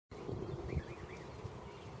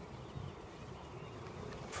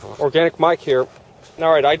Organic Mike here.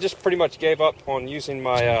 Alright, I just pretty much gave up on using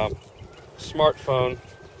my smartphone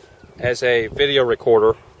as a video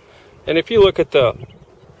recorder. And if you look at the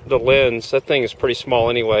lens, that thing is pretty small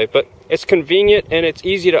anyway, but it's convenient and it's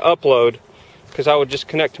easy to upload because I would just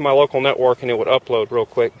connect to my local network and it would upload real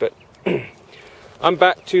quick. But I'm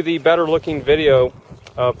back to the better looking video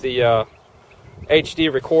of the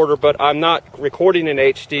HD recorder, but I'm not recording in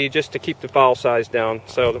HD just to keep the file size down.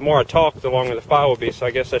 So the more I talk, the longer the file will be, so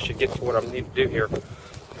I guess I should get to what I need to do here.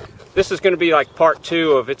 This is going to be like part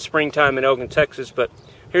 2 of It's Springtime in Elgin, Texas, but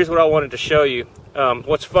here's what I wanted to show you.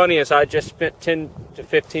 What's funny is I just spent 10 to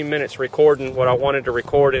 15 minutes recording what I wanted to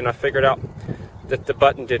record, and I figured out that the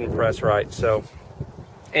button didn't press right. So,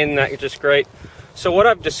 and that is just great. So what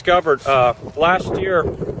I've discovered last year,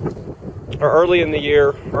 or early in the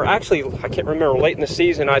year, or actually I can't remember, late in the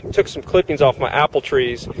season, I took some clippings off my apple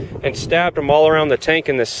trees and stabbed them all around the tank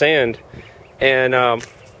in the sand, and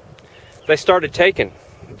they started taking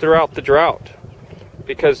throughout the drought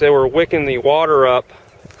because they were wicking the water up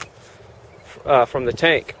from the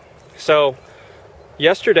tank. So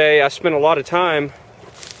yesterday I spent a lot of time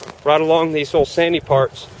right along these little sandy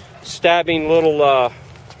parts stabbing little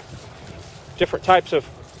different types of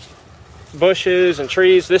bushes and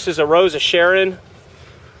trees. This is a Rose of Sharon.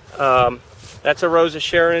 That's a Rose of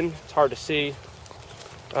Sharon. It's hard to see.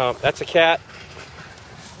 That's a cat.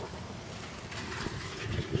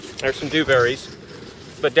 There's some dewberries.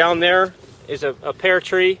 But down there is a pear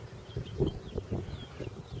tree.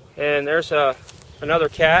 And there's another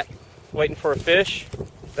cat waiting for a fish.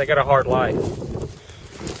 They got a hard life.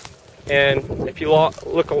 And if you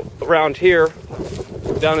look around here,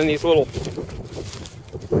 down in these little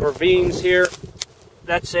ravines here,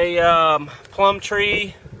 that's a plum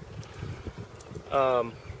tree,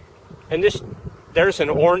 and there's an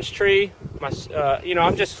orange tree. You know,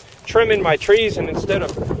 I'm just trimming my trees, and instead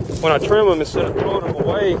of, when I trim them, instead of throwing them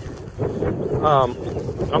away,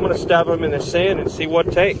 I'm going to stab them in the sand and see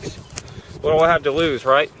what takes. What do I have to lose,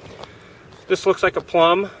 right? This looks like a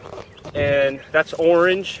plum, and that's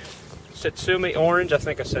orange, Satsumi orange. I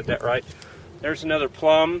think I said that right. There's another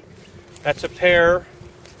plum. That's a pear.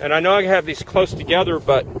 And I know I have these close together,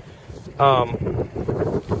 but,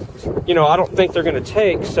 you know, I don't think they're going to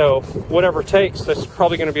take. So whatever takes, that's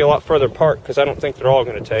probably going to be a lot further apart because I don't think they're all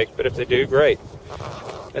going to take. But if they do, great.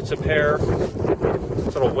 That's a pear.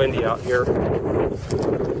 It's a little windy out here.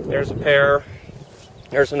 There's a pear.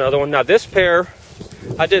 There's another one. Now this pear,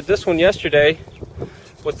 I did this one yesterday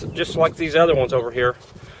with just like these other ones over here.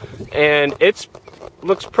 And it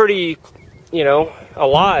looks pretty, you know,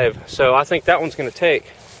 alive. So I think that one's going to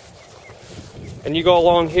take. And you go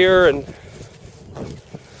along here, and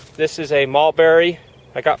this is a mulberry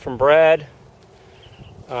I got from Brad.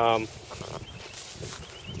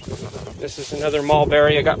 This is another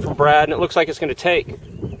mulberry I got from Brad, and it looks like it's going to take.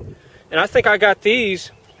 And I think I got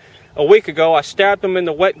these a week ago. I stabbed them in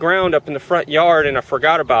the wet ground up in the front yard, and I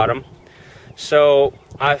forgot about them. So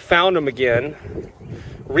I found them again,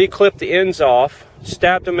 re-clipped the ends off,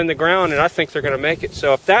 stabbed them in the ground, and I think they're going to make it.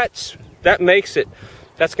 So if that makes it,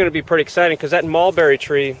 that's going to be pretty exciting, because that mulberry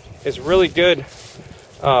tree is really good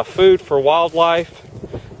food for wildlife.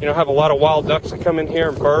 You know, I have a lot of wild ducks that come in here,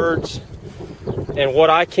 and birds. And what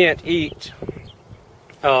I can't eat,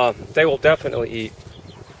 they will definitely eat.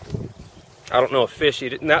 I don't know if fish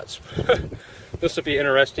eat it, and that's this will be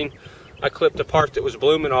interesting. I clipped a part that was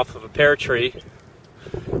blooming off of a pear tree,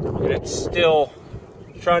 and it's still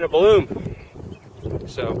trying to bloom.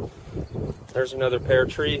 So there's another pear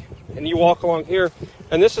tree, and you walk along here,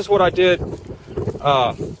 and this is what I did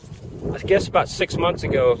I guess about 6 months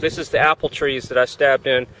ago. This is the apple trees that I stabbed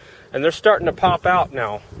in, and they're starting to pop out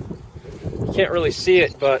now. You can't really see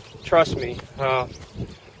it, but trust me.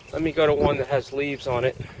 Let me go to one that has leaves on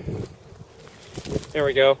it. There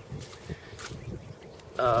we go.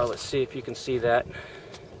 Let's see if you can see that.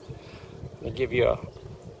 Let me give you a,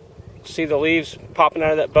 see the leaves popping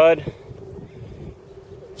out of that bud?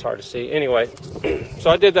 It's hard to see. Anyway, so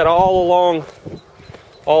I did that all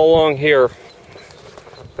along here.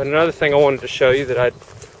 But another thing I wanted to show you that I'd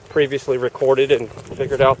previously recorded and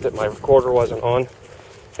figured out that my recorder wasn't on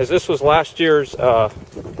is this was last year's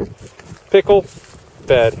pickle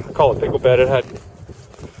bed. I call it pickle bed. It had,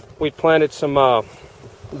 we'd planted some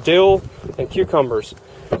dill and cucumbers.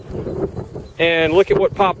 And look at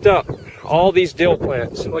what popped up. All these dill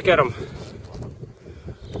plants. Look at them.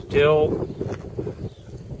 Dill.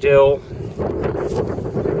 Dill.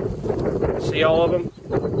 See all of them?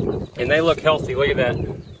 And they look healthy. Look at that.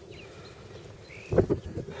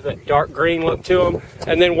 That dark green look to them.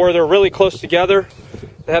 And then where they're really close together,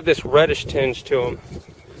 they have this reddish tinge to them.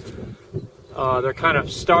 They're kind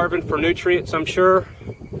of starving for nutrients, I'm sure.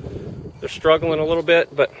 They're struggling a little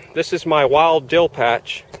bit, but this is my wild dill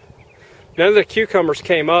patch. None of the cucumbers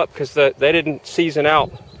came up because they didn't season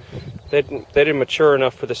out. They didn't mature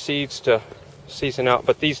enough for the seeds to season out.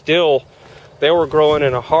 But these dill, they were growing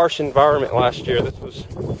in a harsh environment last year. This was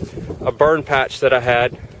a burn patch that I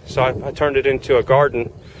had, so I turned it into a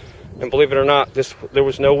garden. And believe it or not, there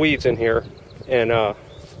was no weeds in here. And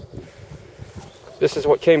this is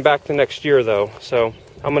what came back the next year, though. So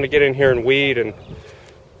I'm going to get in here and weed and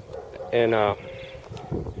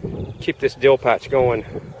keep this dill patch going.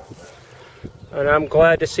 And I'm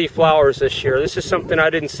glad to see flowers this year. This is something I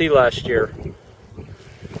didn't see last year.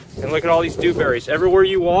 And look at all these dewberries. Everywhere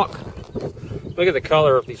you walk, look at the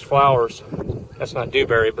color of these flowers. That's not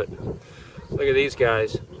dewberry, but look at these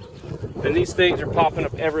guys. And these things are popping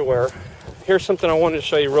up everywhere. Here's something I wanted to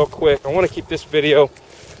show you real quick. I want to keep this video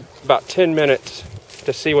about 10 minutes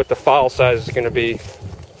to see what the file size is going to be.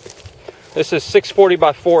 This is 640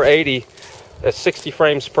 by 480 at 60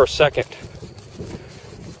 frames per second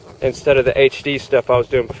instead of the HD stuff I was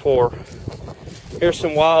doing before. Here's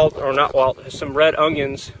some some red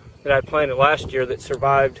onions that I planted last year that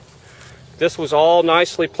survived. This was all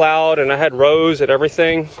nicely plowed and I had rows and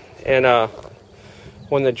everything, and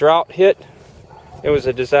when the drought hit, it was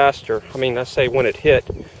a disaster. I mean, I say when it hit,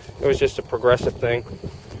 it was just a progressive thing.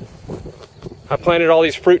 I planted all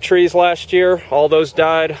these fruit trees last year. All those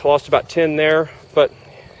died. I lost about 10 there. But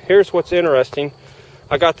here's what's interesting.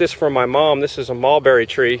 I got this from my mom. This is a mulberry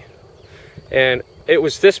tree. And it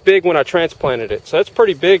was this big when I transplanted it. So that's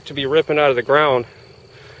pretty big to be ripping out of the ground.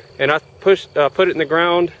 And I put it in the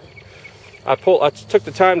ground. I took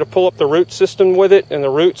the time to pull up the root system with it. And the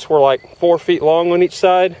roots were like 4 feet long on each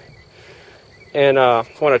side. And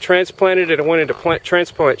when I transplanted it, it went into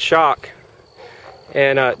transplant shock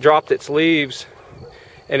and dropped its leaves,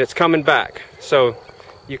 and it's coming back. So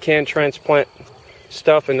you can transplant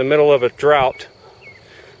stuff in the middle of a drought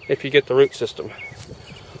if you get the root system.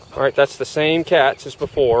 All right, that's the same cats as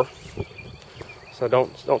before, so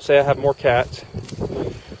don't say I have more cats.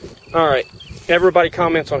 All right, everybody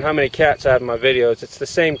comments on how many cats I have in my videos. It's the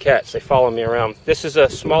same cats. They follow me around. This is a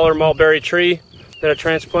smaller mulberry tree that I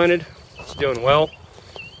transplanted. It's doing well.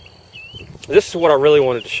 This is what I really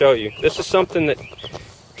wanted to show you. This is something that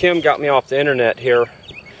Kim got me off the internet here.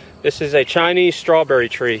 This is a Chinese strawberry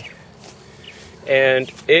tree.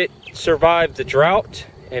 And it survived the drought,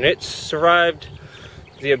 and it survived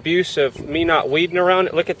the abuse of me not weeding around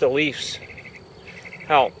it. Look at the leaves.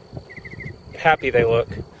 How happy they look.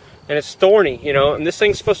 And it's thorny, you know, and this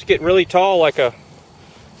thing's supposed to get really tall, like a,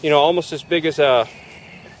 you know, almost as big as that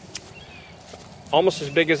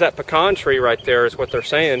pecan tree right there is what they're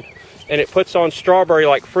saying. And it puts on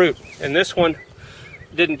strawberry-like fruit. And this one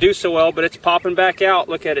didn't do so well, but it's popping back out.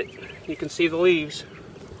 Look at it. You can see the leaves.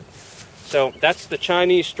 So that's the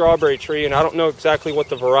Chinese strawberry tree, and I don't know exactly what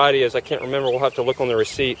the variety is. I can't remember. We'll have to look on the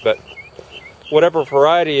receipt. But whatever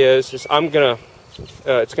variety is it's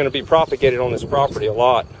gonna be propagated on this property a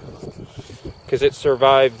lot because it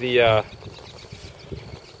survived the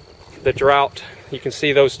drought. You can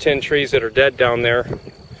see those 10 trees that are dead down there,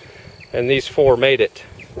 and these 4 made it.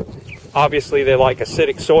 Obviously, they like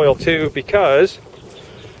acidic soil too, because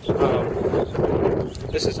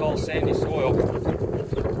this is all sandy soil.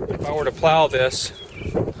 If I were to plow this,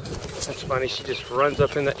 that's funny, she just runs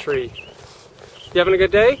up in that tree. You having a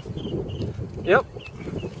good day? Yep.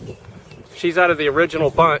 She's out of the original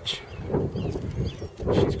bunch.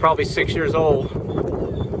 She's probably 6 years old.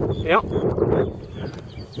 Yep.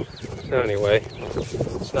 So anyway,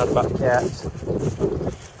 it's not about cats.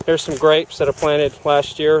 Here's some grapes that I planted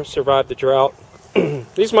last year, survived the drought.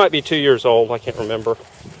 These might be 2 years old, I can't remember.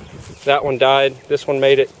 That one died, this one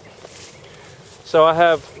made it. So I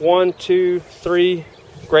have 1, 2, 3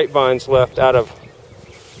 grapevines left out of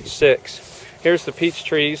 6. Here's the peach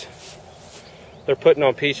trees. They're putting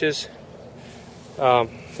on peaches.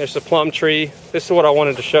 There's the plum tree. This is what I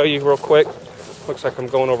wanted to show you real quick. Looks like I'm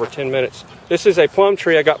going over 10 minutes. This is a plum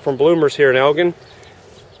tree I got from Bloomers here in Elgin.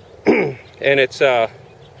 And it's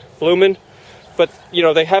blooming. But, you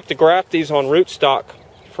know, they have to graft these on rootstock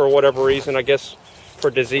for whatever reason, I guess for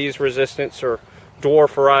disease resistance or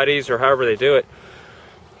dwarf varieties or however they do it.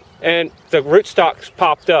 And the rootstocks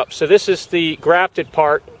popped up. So this is the grafted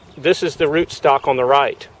part. This is the rootstock on the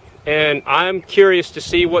right. And I'm curious to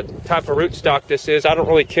see what type of rootstock this is. I don't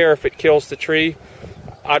really care if it kills the tree.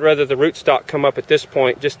 I'd rather the rootstock come up at this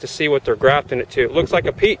point just to see what they're grafting it to. It looks like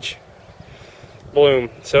a peach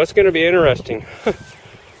bloom. So it's going to be interesting.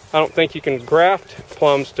 I don't think you can graft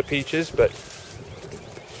plums to peaches, but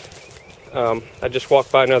I just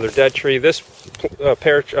walked by another dead tree. This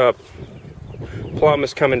plum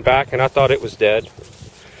is coming back, and I thought it was dead.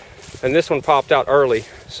 And this one popped out early,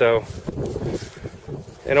 so.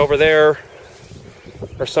 And over there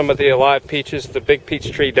are some of the alive peaches. The big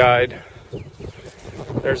peach tree died.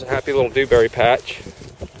 There's a happy little dewberry patch.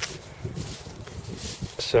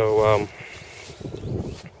 So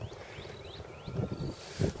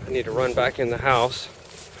I need to run back in the house.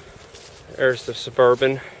 There's the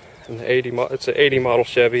Suburban, and the 80. It's an 80 model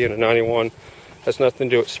Chevy and a 91. Has nothing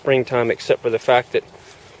to do with springtime except for the fact that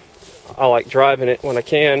I like driving it when I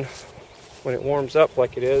can, when it warms up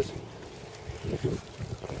like it is.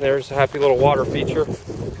 There's a happy little water feature.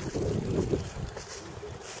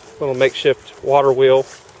 Little makeshift water wheel,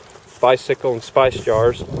 bicycle, and spice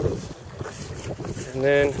jars. And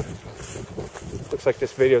then, looks like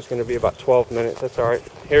this video is going to be about 12 minutes. That's alright.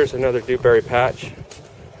 Here's another dewberry patch.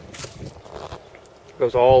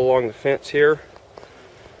 Goes all along the fence here.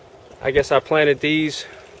 I guess I planted these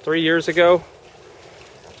 3 years ago,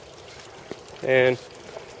 and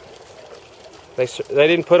they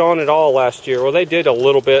didn't put on at all last year. Well, they did a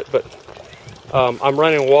little bit, but I'm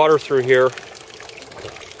running water through here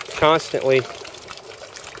constantly.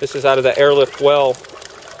 This is out of the airlift well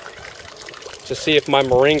to see if my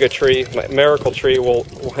moringa tree, my miracle tree, will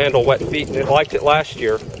handle wet feet, and it liked it last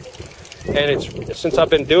year. And since I've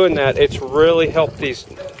been doing that, it's really helped these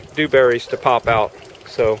dewberries to pop out.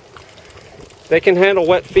 So they can handle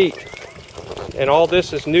wet feet. And all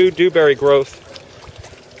this is new dewberry growth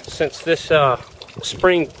since this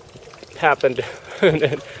spring happened.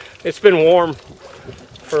 It's been warm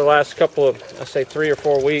for the last couple of, I say 3 or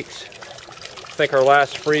 4 weeks. I think our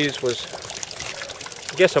last freeze was,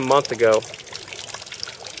 I guess, a month ago.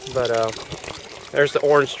 But there's the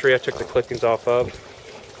orange tree I took the clippings off of.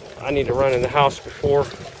 I need to run in the house before.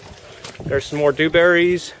 There's some more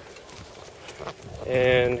dewberries.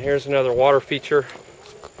 And here's another water feature.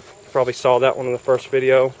 You probably saw that one in the first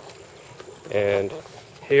video. And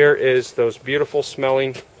here is those beautiful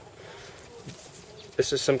smelling.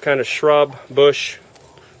 This is some kind of shrub, bush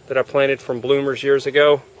that I planted from bloomers years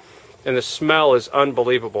ago. And the smell is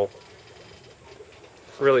unbelievable.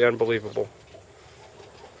 Really unbelievable.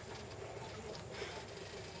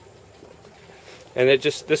 And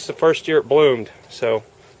this is the first year it bloomed. So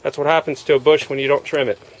that's what happens to a bush when you don't trim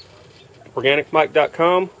it.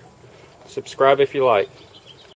 OrganicMike.com. Subscribe if you like.